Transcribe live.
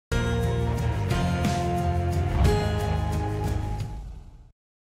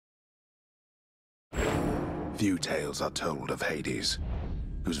Few tales are told of Hades,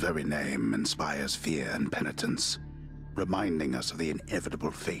 whose very name inspires fear and penitence, reminding us of the inevitable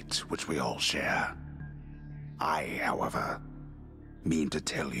fate which we all share. I, however, mean to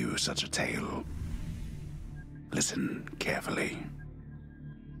tell you such a tale. Listen carefully.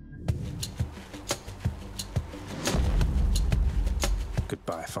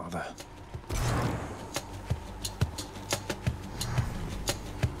 Goodbye, Father.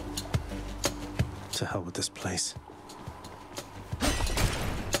 To hell with this place.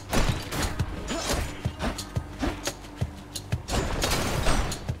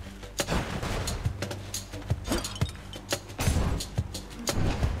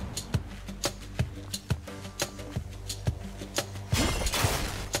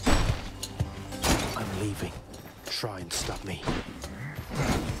 I'm leaving. Try and stop me.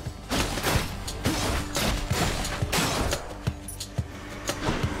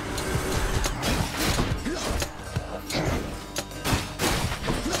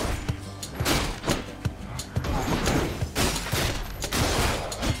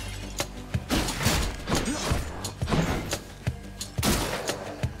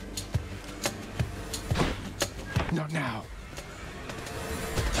 Not now.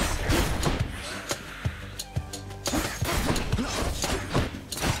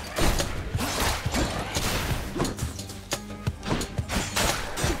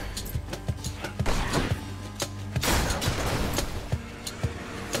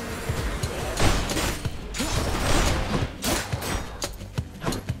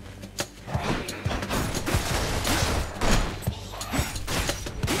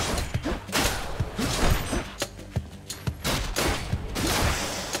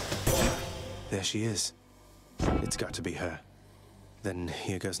 There she is. It's got to be her. Then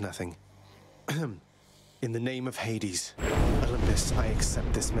here goes nothing. In the name of Hades, Olympus, I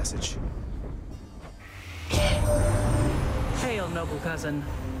accept this message. Hail, noble cousin.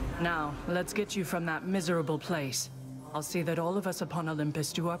 Now, let's get you from that miserable place. I'll see that all of us upon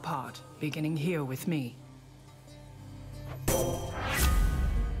Olympus do our part, beginning here with me.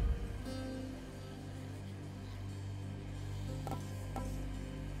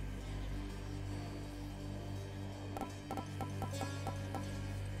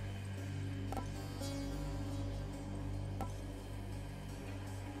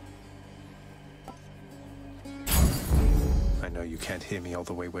 I know you can't hear me all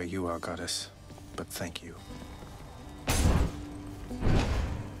the way where you are, Goddess, but thank you.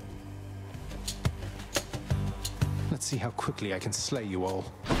 Let's see how quickly I can slay you all.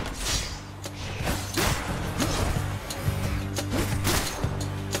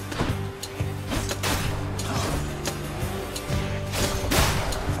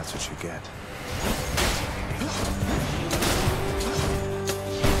 That's what you get.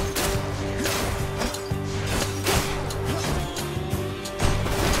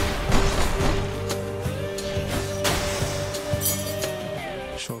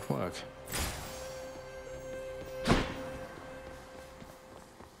 Short work.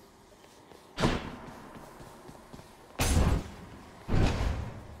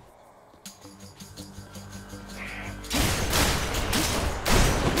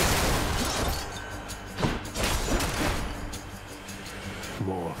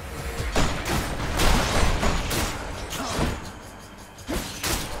 More.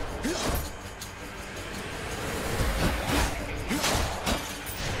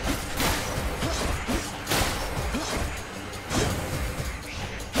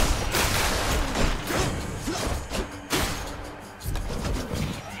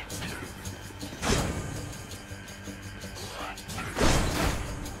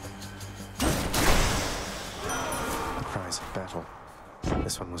 Cries of battle.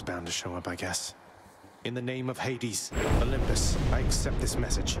 This one was bound to show up, I guess. In the name of Hades, Olympus, I accept this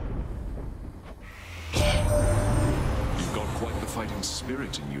message. You've got quite the fighting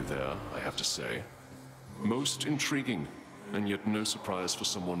spirit in you there, I have to say. Most intriguing, and yet no surprise for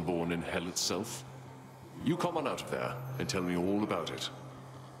someone born in hell itself. You come on out of there and tell me all about it.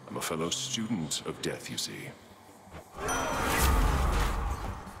 I'm a fellow student of death, you see.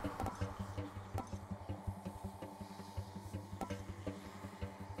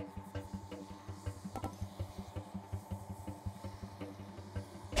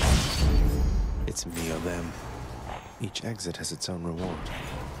 It's me or them. Each exit has its own reward.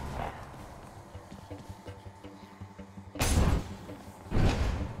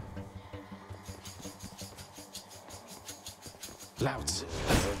 Louds!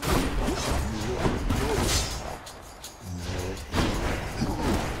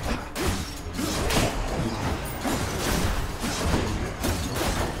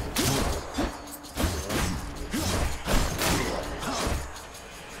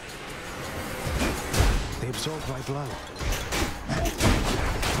 my blow.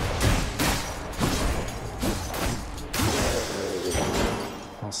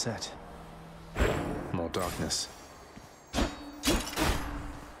 All set. More darkness.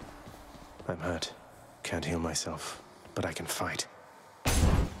 I'm hurt. Can't heal myself, but I can fight.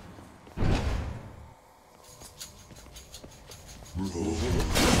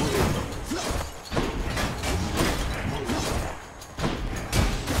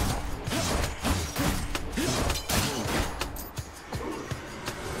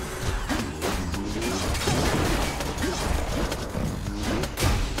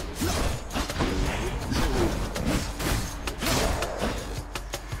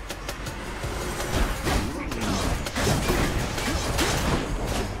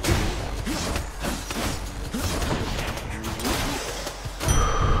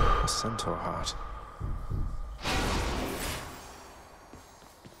 Centaur heart.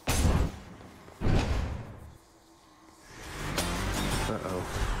 Uh-oh.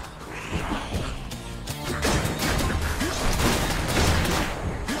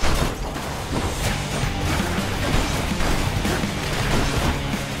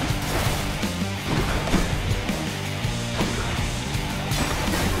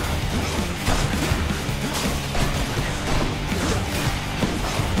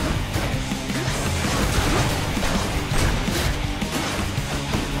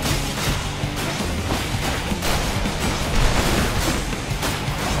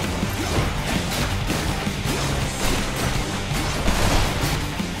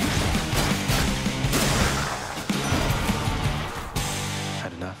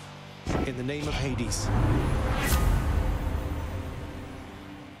 In the name of Hades.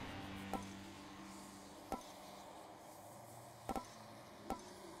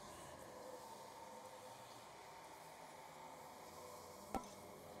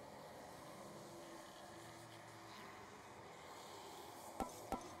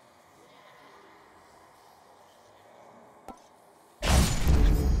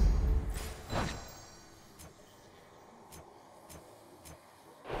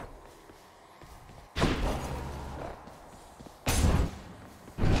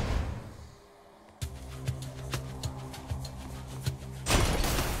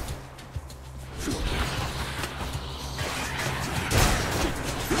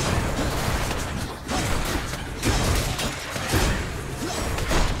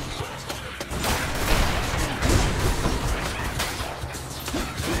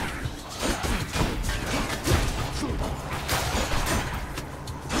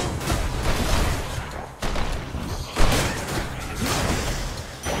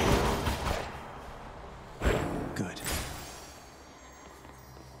 Good.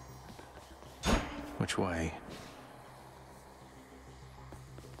 Which way?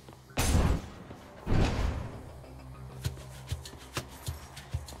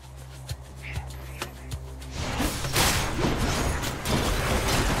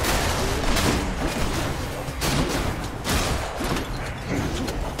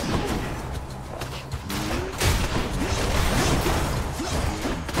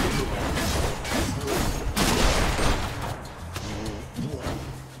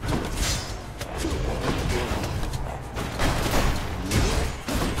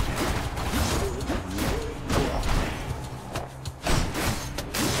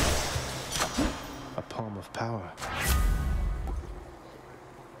 Power.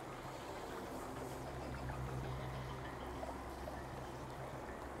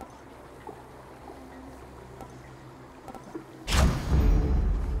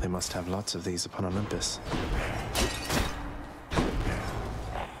 They must have lots of these upon Olympus.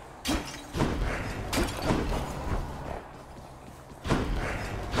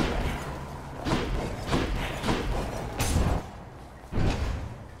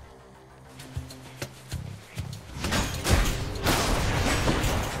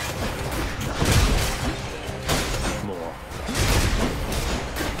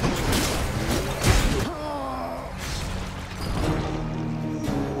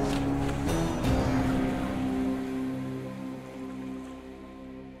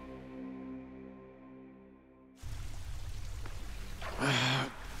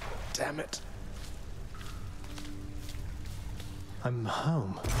 Damn it. I'm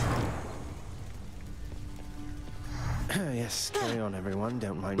home. Yes, carry on, everyone.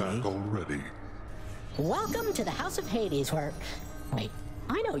 Don't mind me. Back already. Welcome to the House of Hades, where... Wait,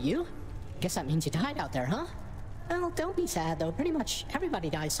 I know you. Guess that means you died out there, huh? Well, don't be sad, though. Pretty much everybody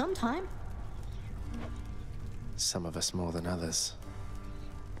dies sometime. Some of us more than others.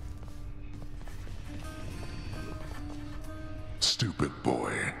 Stupid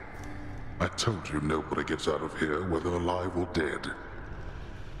boy. I told you nobody gets out of here, whether alive or dead.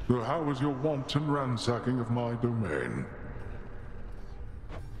 So how was your wanton ransacking of my domain?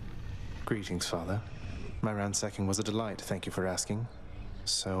 Greetings, Father. My ransacking was a delight, thank you for asking.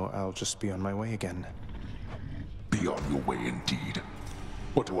 So I'll just be on my way again. Be on your way indeed.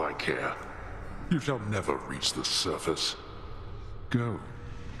 What do I care? You shall never reach the surface. Go,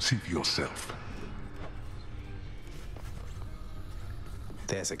 see for yourself.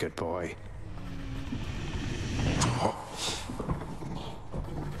 There's a good boy.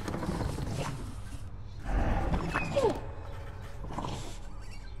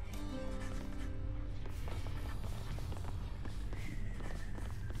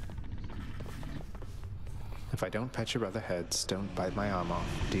 If I don't pet your other heads, don't bite my arm off.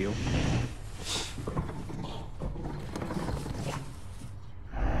 Deal?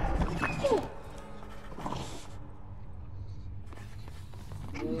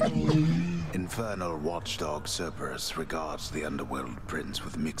 Infernal watchdog Cerberus regards the underworld prince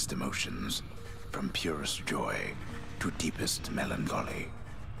with mixed emotions, from purest joy to deepest melancholy.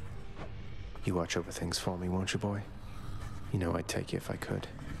 You watch over things for me, won't you, boy? You know I'd take you if I could.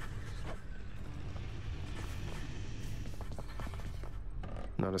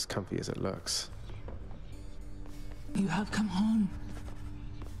 Not as comfy as it looks. You have come home.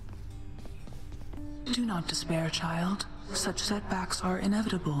 Do not despair, child. Such setbacks are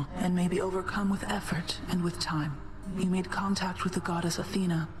inevitable and may be overcome with effort and with time. You made contact with the goddess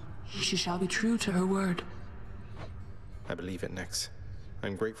Athena. She shall be true to her word. I believe it, Nyx.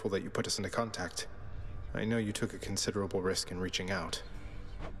 I'm grateful that you put us into contact. I know you took a considerable risk in reaching out.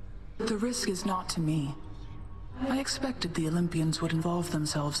 The risk is not to me. I expected the Olympians would involve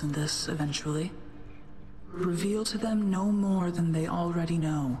themselves in this eventually. Reveal to them no more than they already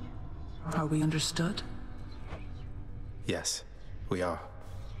know. Are we understood? Yes, we are.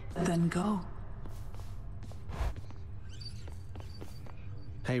 Then go.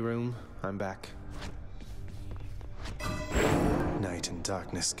 Hey, room. I'm back. Night and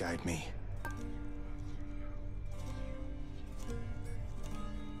darkness guide me.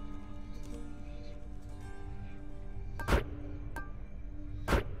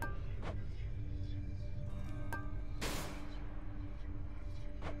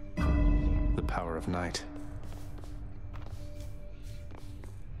 The power of night.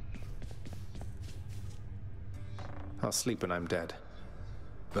 I'll sleep when I'm dead.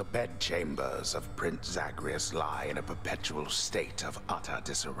 The bedchambers of Prince Zagreus lie in a perpetual state of utter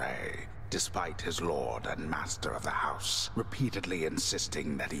disarray, despite his lord and master of the house repeatedly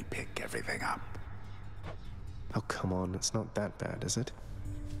insisting that he pick everything up. Oh, come on. It's not that bad, is it?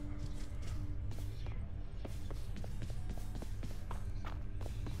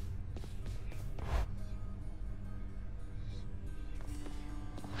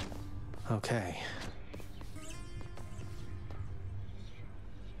 Okay.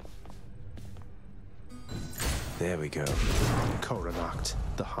 There we go. Coronacht,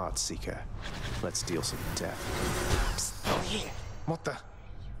 the Heartseeker. Let's deal some death. Psst. Oh, yeah. What the?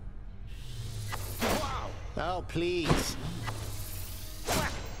 Wow! Oh, please.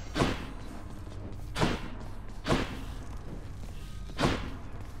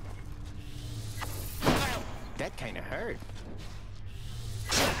 That kind of hurt.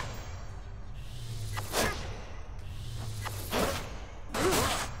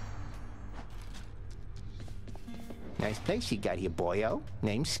 Nice place you got here, boyo.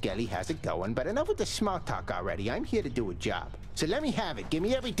 Name's Skelly, how's it going? But enough with the small talk already. I'm here to do a job. So let me have it. Give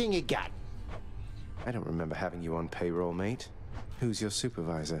me everything you got. I don't remember having you on payroll, mate. Who's your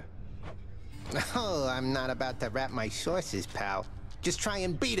supervisor? Oh, I'm not about to wrap my sources, pal. Just try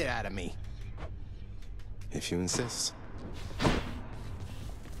and beat it out of me. If you insist.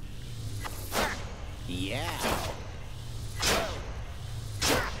 Yeah.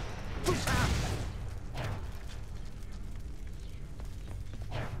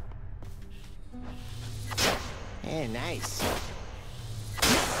 Hey, nice.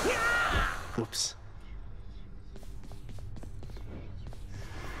 Whoops.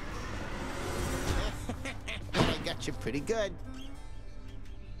 I got you pretty good.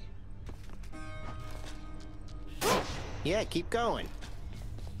 Yeah, keep going.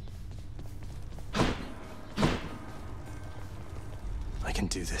 I can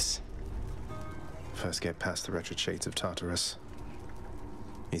do this. First get past the wretched shades of Tartarus.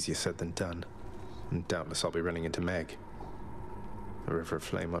 Easier said than done. And doubtless I'll be running into Meg. The River of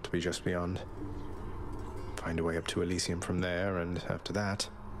Flame ought to be just beyond. Find a way up to Elysium from there, and after that...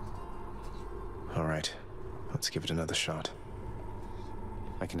 Alright, let's give it another shot.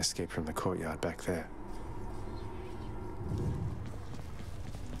 I can escape from the courtyard back there.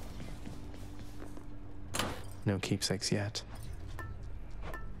 No keepsakes yet.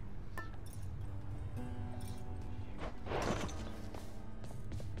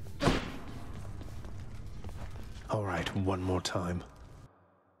 All right, one more time.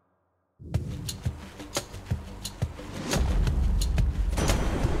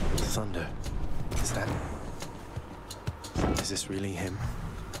 Thunder. Is that... Is this really him?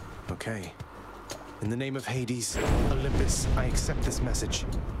 Okay. In the name of Hades, Olympus, I accept this message.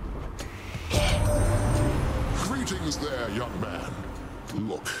 Greetings there, young man.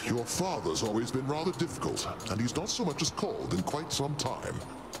 Look, your father's always been rather difficult, and he's not so much as called in quite some time.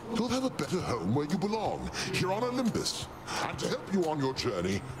 You'll have a better home where you belong, here on Olympus. And to help you on your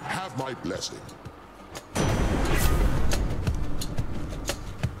journey, have my blessing.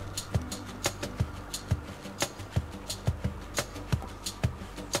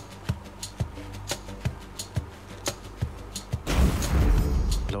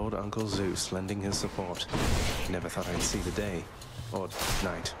 Lord Uncle Zeus lending his support. Never thought I'd see the day. Or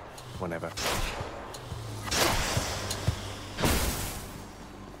night. Whenever.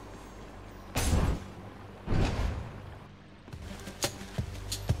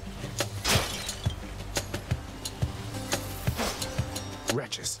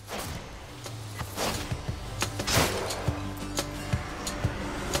 Wretches.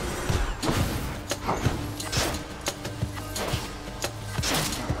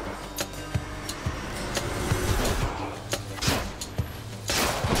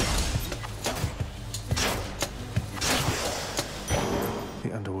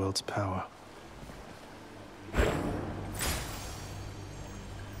 The underworld's power.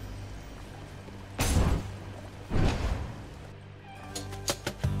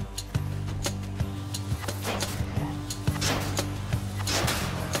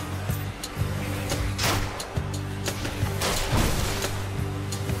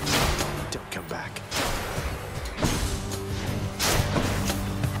 Don't come back.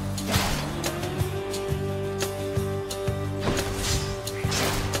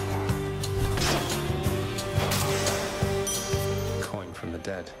 Coin from the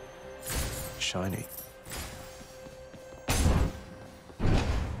dead. Shiny.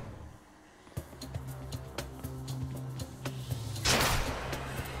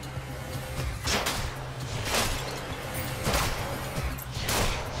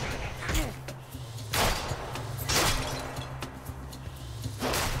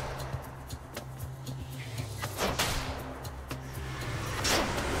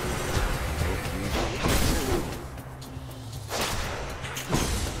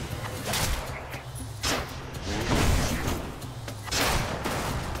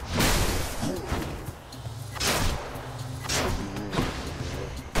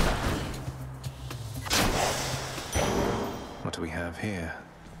 What do we have here?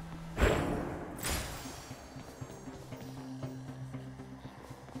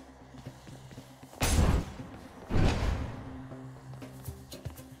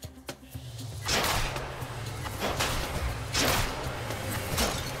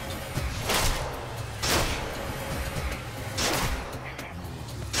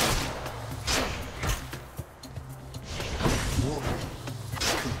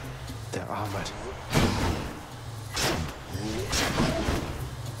 They're armored.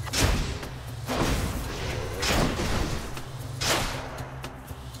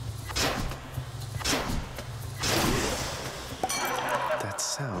 That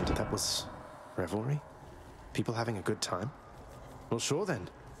sound, that was revelry? People having a good time? Well, sure then.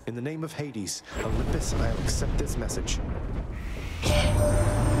 In the name of Hades, Olympus, I'll accept this message.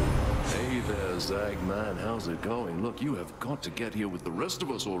 Hey there, Zag man, how's it going? Look, you have got to get here with the rest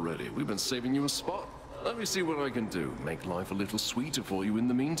of us already. We've been saving you a spot. Let me see what I can do. Make life a little sweeter for you in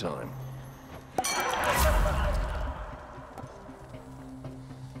the meantime.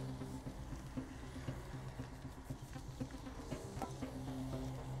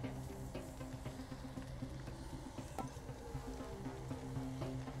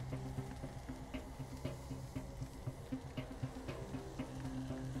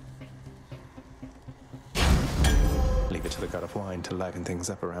 Leave it to the god of wine to liven things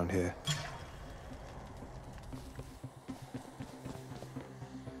up around here.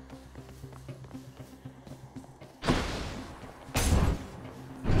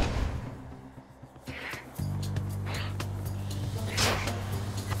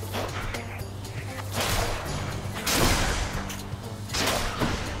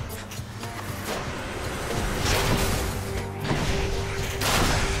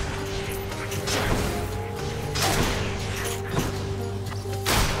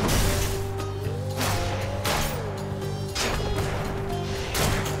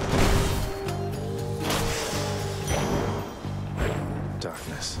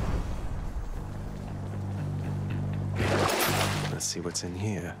 Darkness. Let's see what's in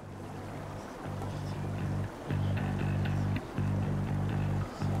here.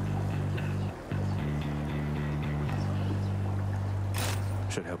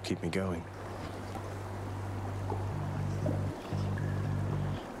 Should help keep me going.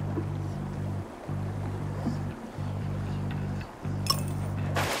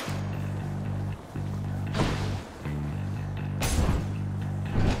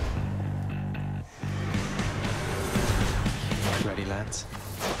 Ready, lads?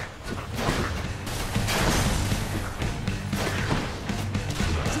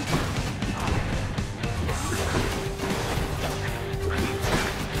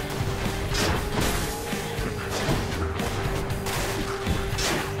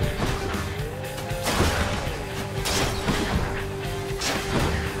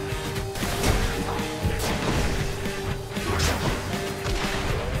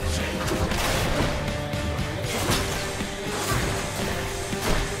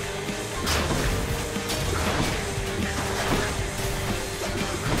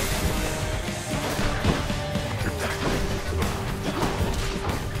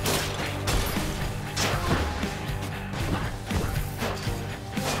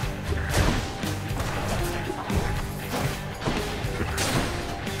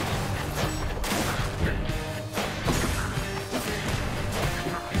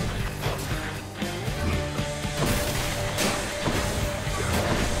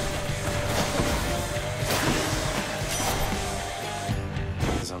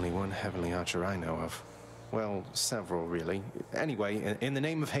 Heavenly Archer I know of. Well, several, really. Anyway, in the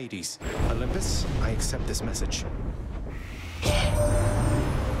name of Hades, Olympus, I accept this message.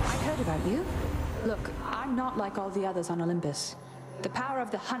 I heard about you. Look, I'm not like all the others on Olympus. The power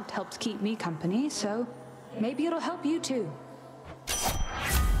of the hunt helps keep me company, so maybe it'll help you too.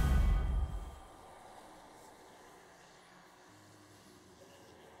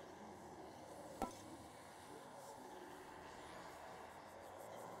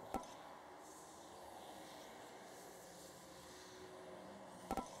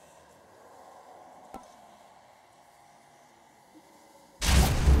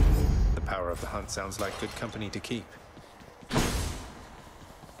 The power of the hunt sounds like good company to keep.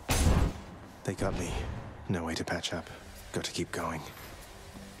 They got me. No way to patch up. Got to keep going.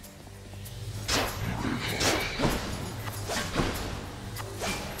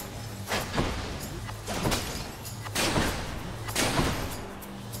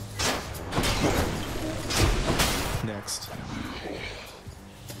 Next.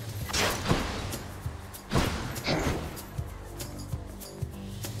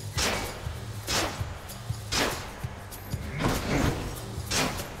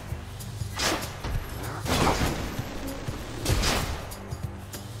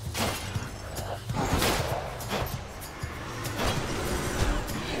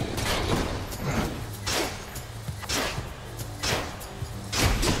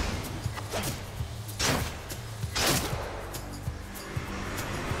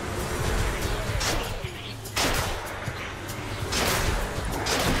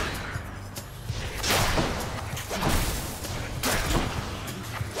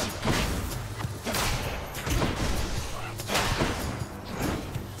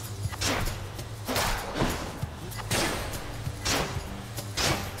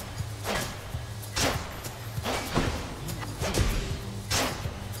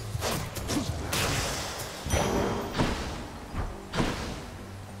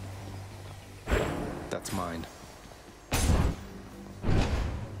 That's mine.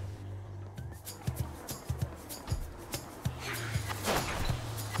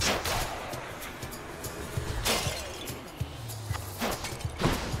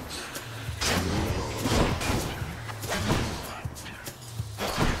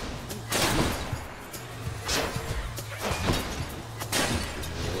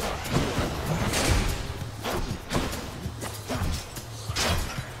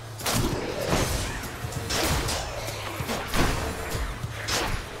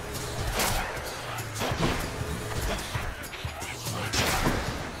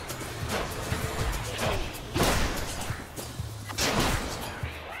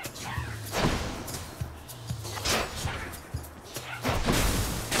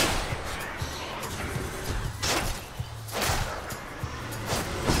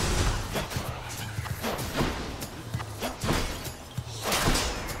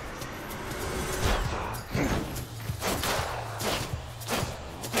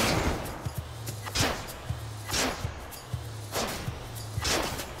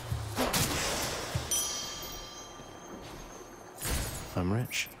 I'm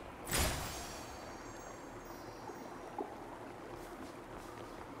rich.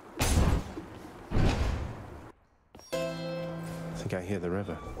 I think I hear the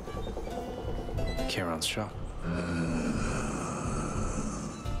river. Charon's shop.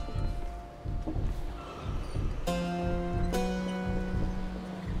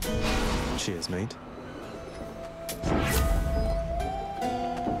 Cheers, mate.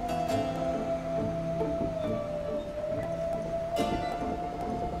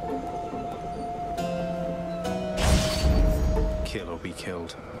 Kill or be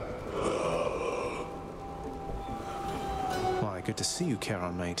killed. Why, good to see you,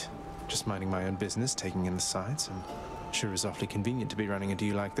 Charon, mate. Just minding my own business, taking in the sights, and sure is awfully convenient to be running into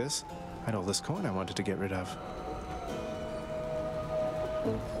you like this. I had all this coin I wanted to get rid of.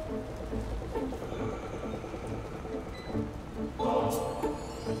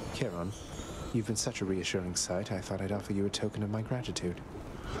 Charon, you've been such a reassuring sight, I thought I'd offer you a token of my gratitude.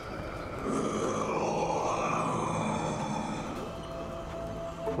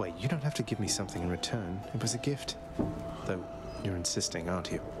 Wait, you don't have to give me something in return. It was a gift. Though, you're insisting,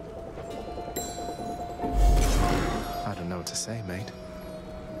 aren't you? I don't know what to say, mate.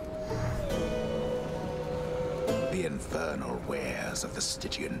 The infernal wares of the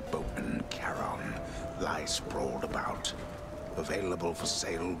Stygian boatman Charon lie sprawled about. Available for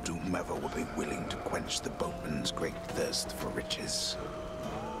sale to whomever would be willing to quench the boatman's great thirst for riches.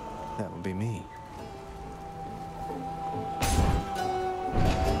 That would be me.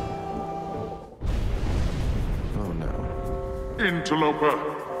 Oh no.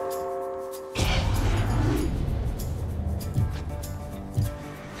 Interloper!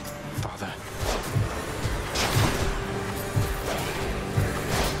 Father.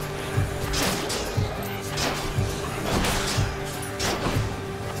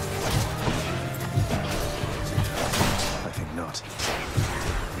 I think not.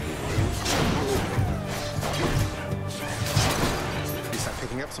 At least I'm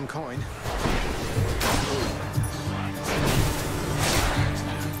picking up some coin.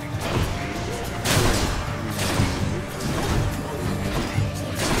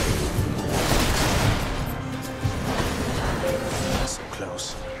 So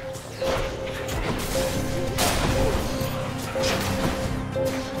close.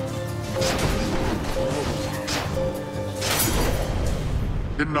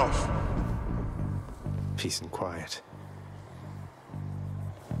 Enough! Peace and quiet.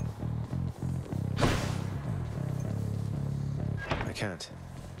 I can't.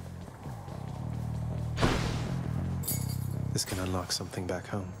 This can unlock something back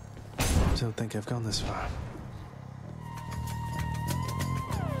home. Don't think I've gone this far.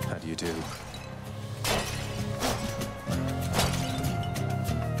 How do you do?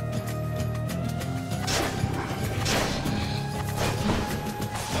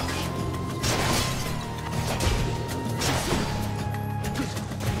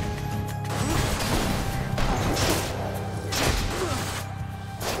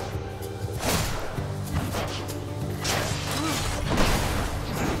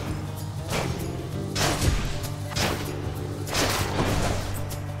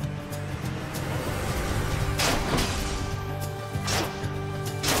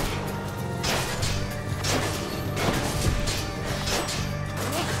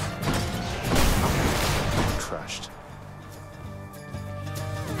 Crushed.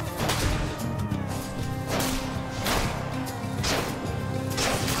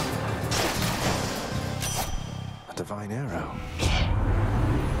 A divine arrow.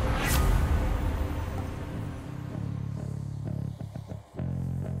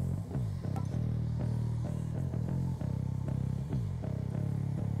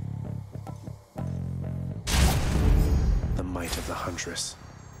 The might of the Huntress.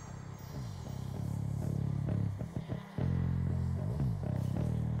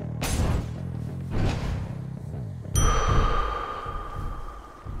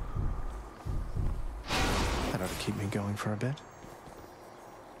 That ought to keep me going for a bit.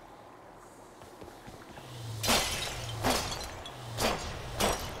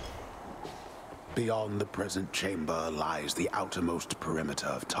 Beyond the present chamber lies the outermost perimeter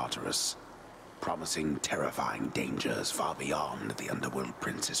of Tartarus, promising terrifying dangers far beyond the Underworld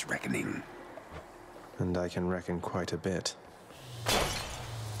Prince's reckoning. And I can reckon quite a bit.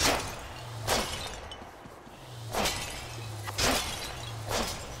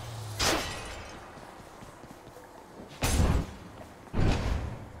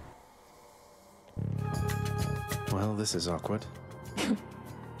 Well, this is awkward.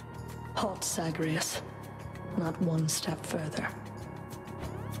 Halt, Zagreus. Not one step further.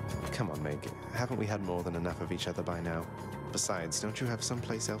 Come on, Meg. Haven't we had more than enough of each other by now? Besides, don't you have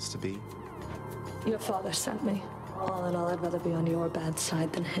someplace else to be? Your father sent me. All in all, I'd rather be on your bad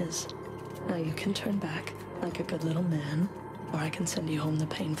side than his. Now you can turn back, like a good little man, or I can send you home the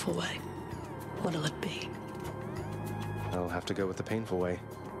painful way. What'll it be? I'll have to go with the painful way.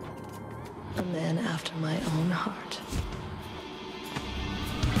 A man after my own heart.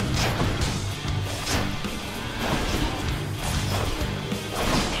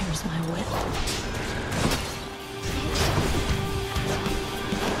 Here's my whip.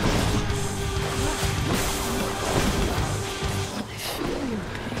 I feel your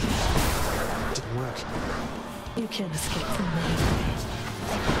pain. Didn't work. You can't escape from me.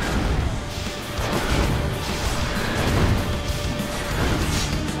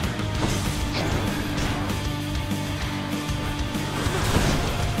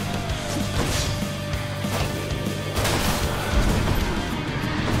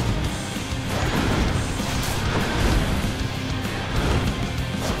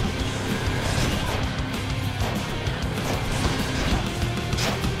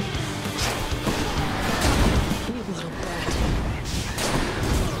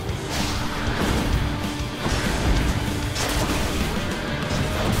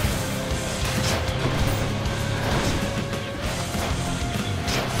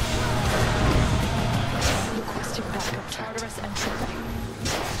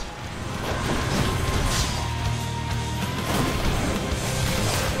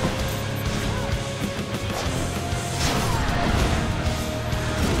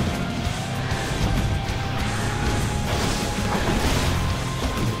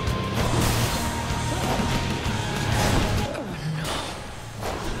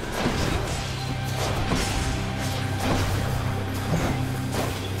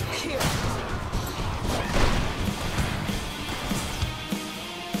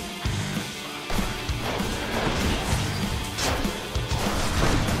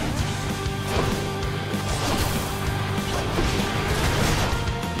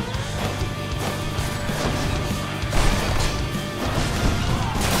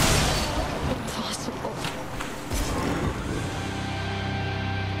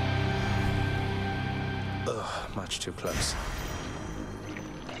 Too close.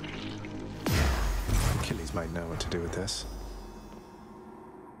 Achilles might know what to do with this.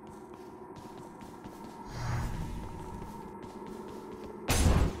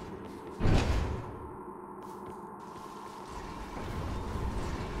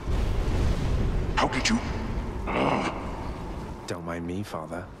 How did you? Don't mind me,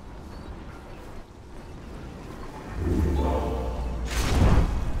 Father.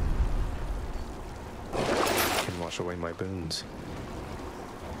 Wash away my boons.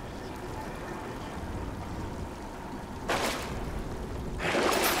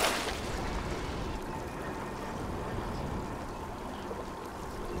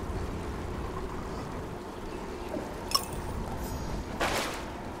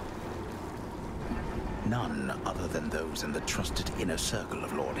 None other than those in the trusted inner circle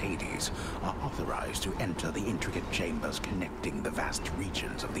of Lord Hades are authorized to enter the intricate chambers connecting the vast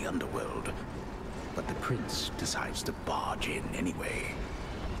regions of the underworld. But the prince decides to barge in anyway.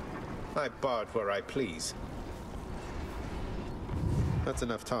 I barge where I please. That's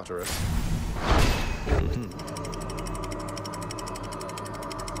enough, Tartarus.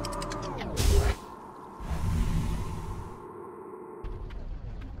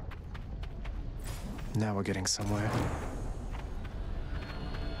 Now we're getting somewhere.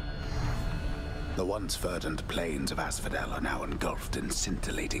 The once verdant plains of Asphodel are now engulfed in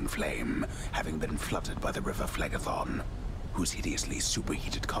scintillating flame, having been flooded by the river Phlegethon, whose hideously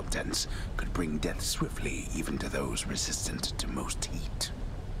superheated contents could bring death swiftly even to those resistant to most heat.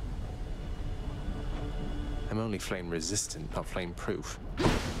 I'm only flame resistant, not flame proof.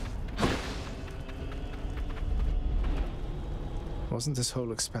 Wasn't this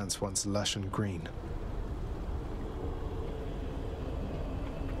whole expanse once lush and green?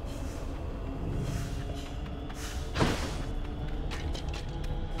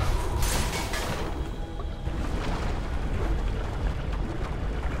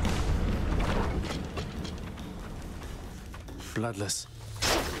 Bloodless.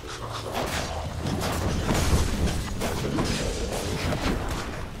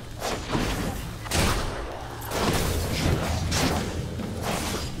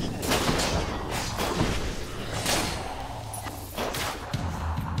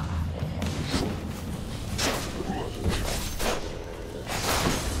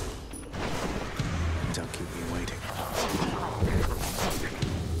 Don't keep me waiting.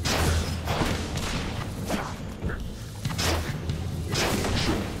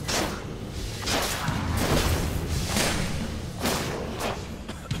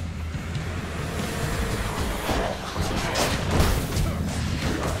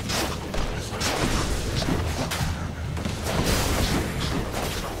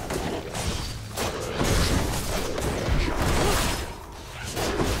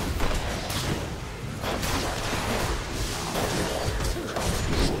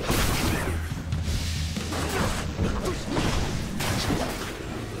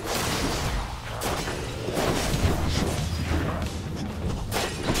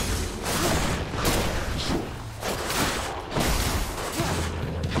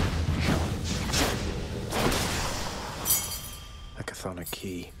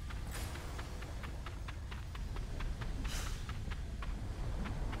 key.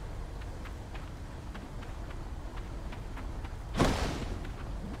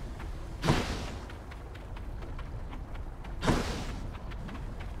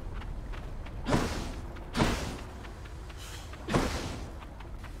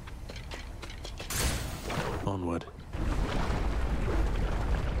 Onward.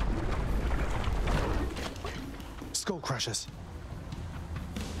 Skull Crushers.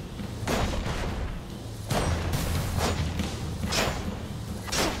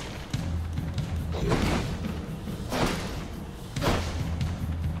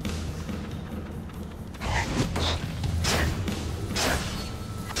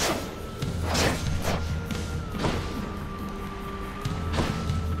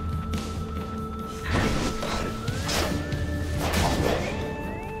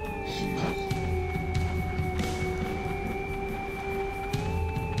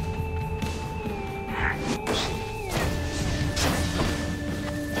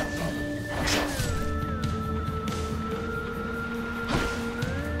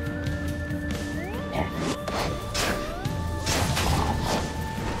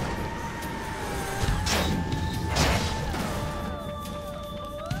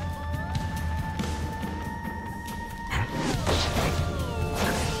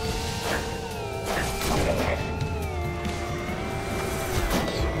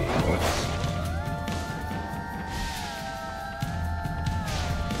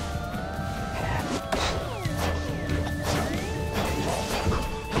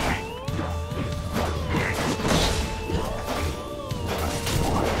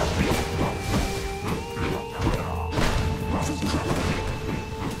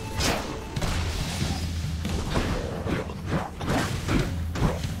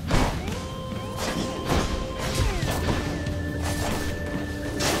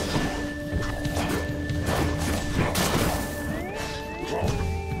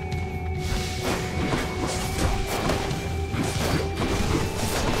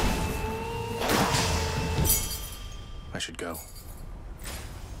 Should go.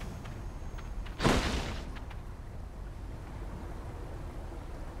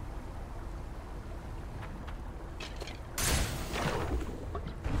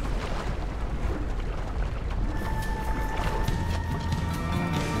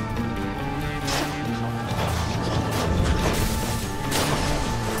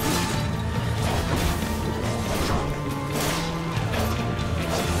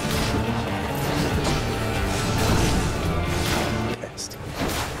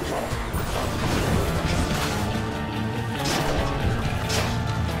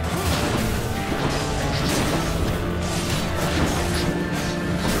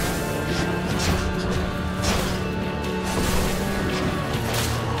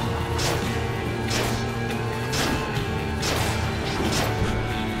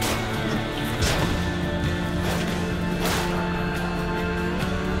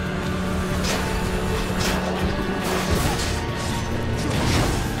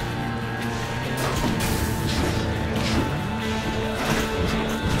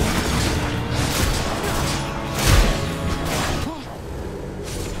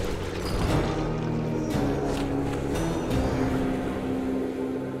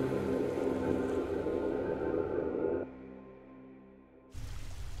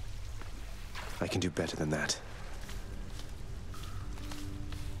 I can do better than that.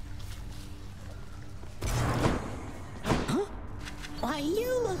 Huh? Why,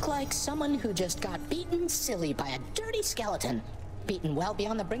 you look like someone who just got beaten silly by a dirty skeleton. Beaten well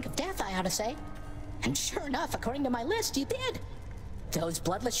beyond the brink of death, I ought to say. And sure enough, according to my list, you did. Those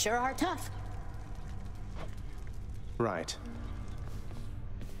bloodless sure are tough. Right.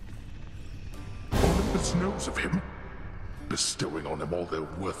 Olympus knows of him, bestowing on him all their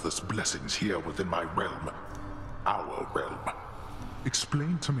worthless blessings here within my realm. Our realm.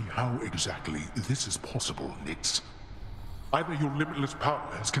 Explain to me how exactly this is possible, Nyx. Either your limitless power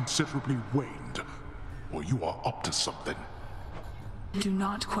has considerably waned, or you are up to something. Do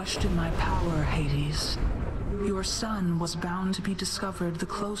not question my power, Hades. Your son was bound to be discovered the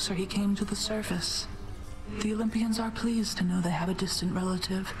closer he came to the surface. The Olympians are pleased to know they have a distant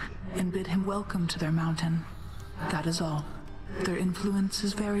relative, and bid him welcome to their mountain. That is all. Their influence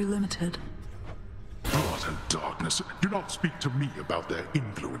is very limited. Blood and darkness, do not speak to me about their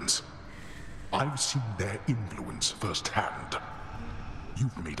influence. I've seen their influence firsthand.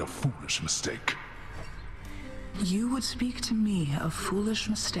 You've made a foolish mistake. You would speak to me of foolish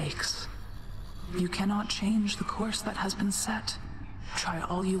mistakes. You cannot change the course that has been set. Try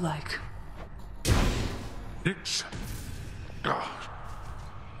all you like. Nyx.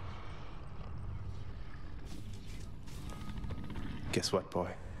 Guess what, boy?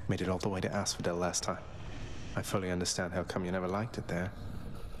 Made it all the way to Asphodel last time. I fully understand how come you never liked it there.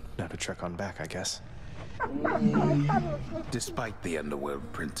 Now to trek on back, I guess. Despite the Underworld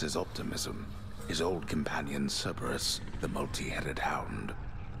Prince's optimism, his old companion Cerberus, the multi-headed hound,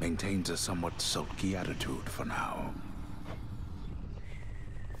 maintains a somewhat sulky attitude for now.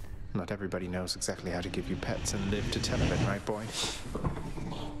 Not everybody knows exactly how to give you pets and live to tell of it, right, boy?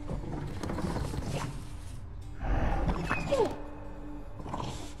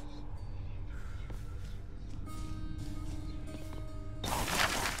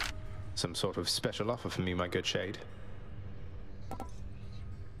 Some sort of special offer for me, my good shade.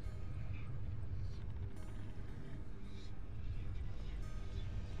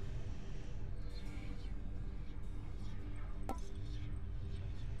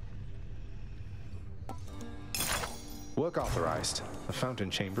 Work authorized. A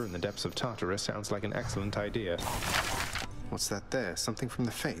fountain chamber in the depths of Tartarus sounds like an excellent idea. What's that there? Something from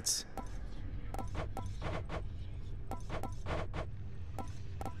the Fates?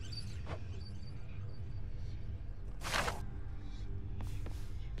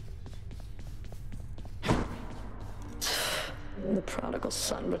 The prodigal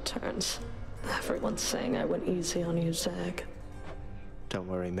son returns. Everyone's saying I went easy on you, Zag. Don't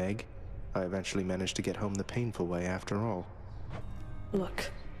worry, Meg. I eventually managed to get home the painful way after all.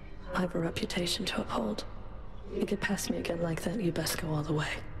 Look, I have a reputation to uphold. You get past me again like that, you best go all the way.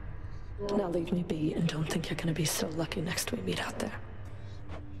 Now leave me be and don't think you're gonna be so lucky next we meet out there.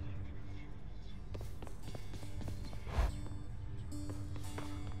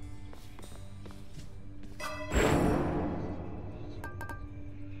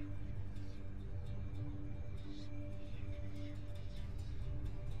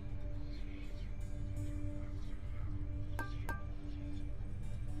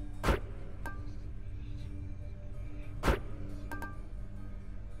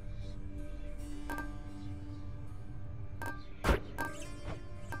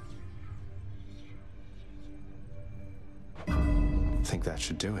 I think that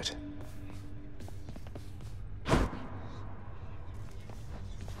should do it.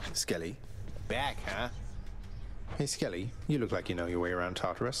 Skelly? Back, huh? Hey, Skelly, you look like you know your way around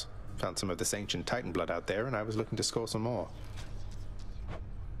Tartarus. Found some of this ancient Titan blood out there, and I was looking to score some more.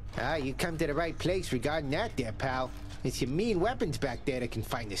 Ah, you come to the right place regarding that there, pal. It's your mean weapons back there that can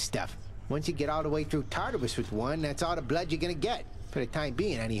find this stuff. Once you get all the way through Tartarus with one, that's all the blood you're gonna get. For the time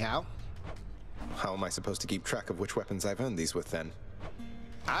being, anyhow. How am I supposed to keep track of which weapons I've earned these with, then?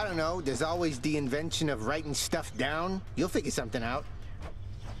 I don't know. There's always the invention of writing stuff down. You'll figure something out.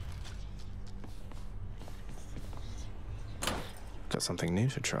 Got something new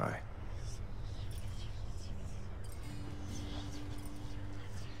to try.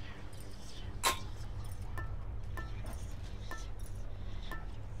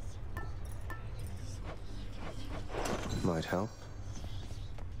 Might help.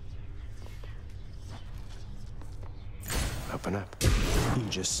 Open up.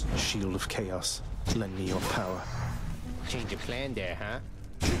 Aegis, Shield of Chaos. Lend me your power. Change of plan there, huh?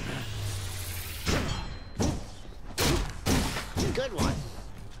 Good one.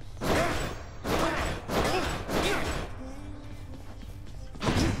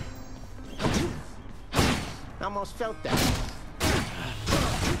 Almost felt that.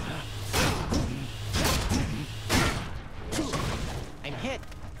 I'm hit.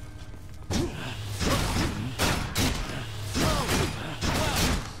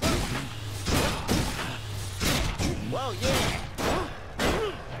 Whoa, yeah!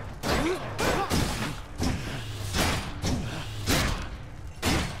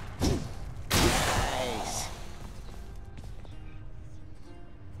 Nice.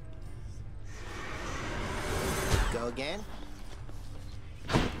 Go again?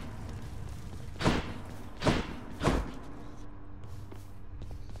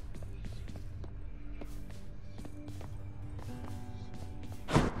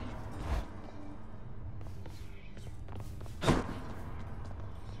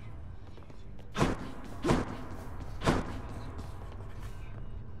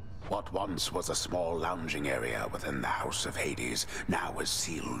 What once was a small lounging area within the House of Hades now is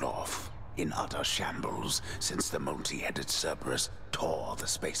sealed off, in utter shambles since the multi-headed Cerberus tore the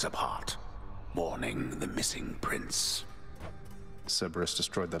space apart, mourning the missing prince. Cerberus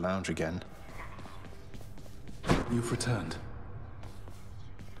destroyed the lounge again. You've returned.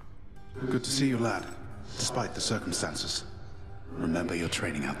 Good to see you, lad, despite the circumstances. Remember your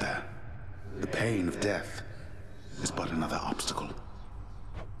training out there. The pain of death is but another obstacle.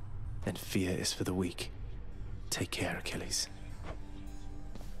 And fear is for the weak. Take care, Achilles.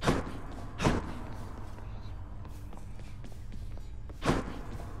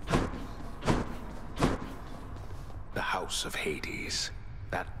 House of Hades,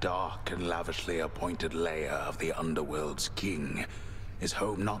 that dark and lavishly appointed lair of the Underworld's king, is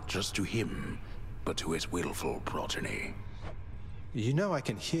home not just to him, but to his willful progeny. You know I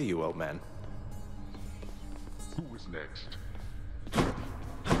can hear you, old man. Who is next?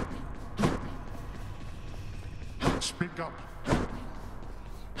 Speak up.